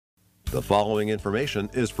The following information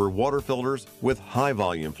is for water filters with high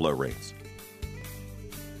volume flow rates.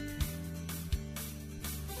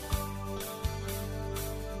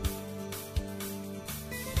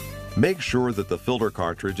 Make sure that the filter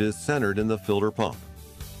cartridge is centered in the filter pump.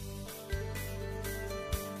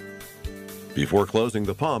 Before closing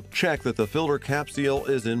the pump, check that the filter cap seal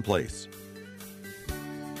is in place.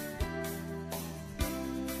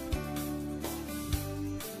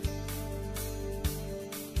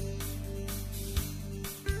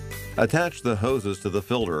 Attach the hoses to the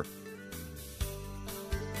filter.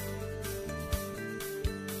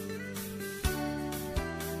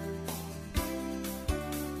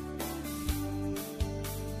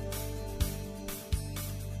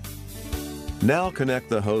 Now connect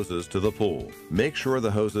the hoses to the pool. Make sure the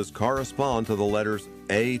hoses correspond to the letters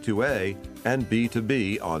A to A and B to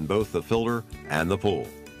B on both the filter and the pool.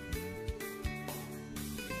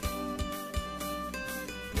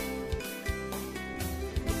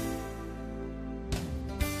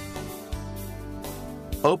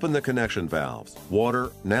 Open the connection valves.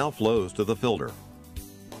 Water now flows to the filter.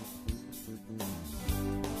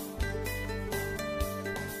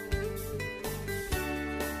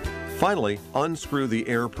 Finally, unscrew the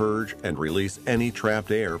air purge and release any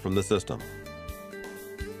trapped air from the system.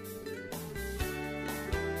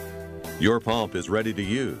 Your pump is ready to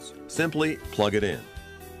use. Simply plug it in.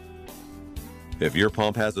 If your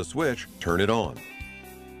pump has a switch, turn it on.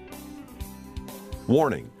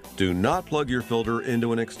 Warning: do not plug your filter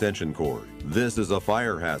into an extension cord. This is a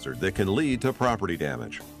fire hazard that can lead to property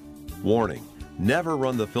damage. Warning: never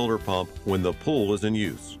run the filter pump when the pool is in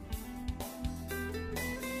use.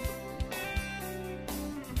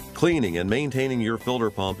 Cleaning and maintaining your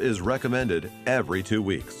filter pump is recommended every 2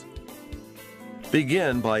 weeks.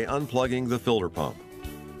 Begin by unplugging the filter pump.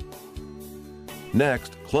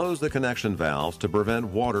 Next, close the connection valves to prevent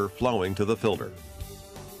water flowing to the filter.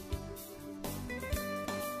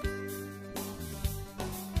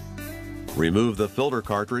 Remove the filter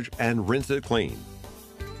cartridge and rinse it clean.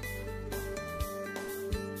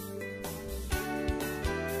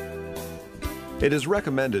 It is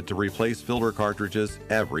recommended to replace filter cartridges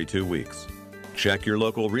every 2 weeks. Check your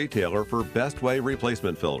local retailer for Bestway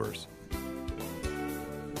replacement filters.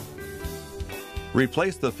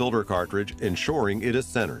 Replace the filter cartridge, ensuring it is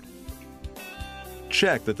centered.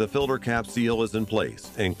 Check that the filter cap seal is in place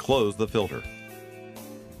and close the filter.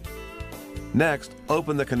 Next,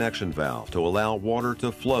 open the connection valve to allow water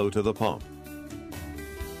to flow to the pump.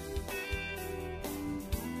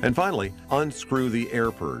 And finally, unscrew the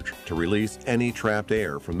air purge to release any trapped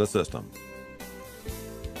air from the system.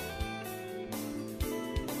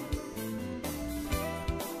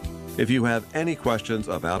 If you have any questions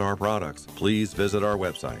about our products, please visit our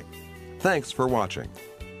website. Thanks for watching.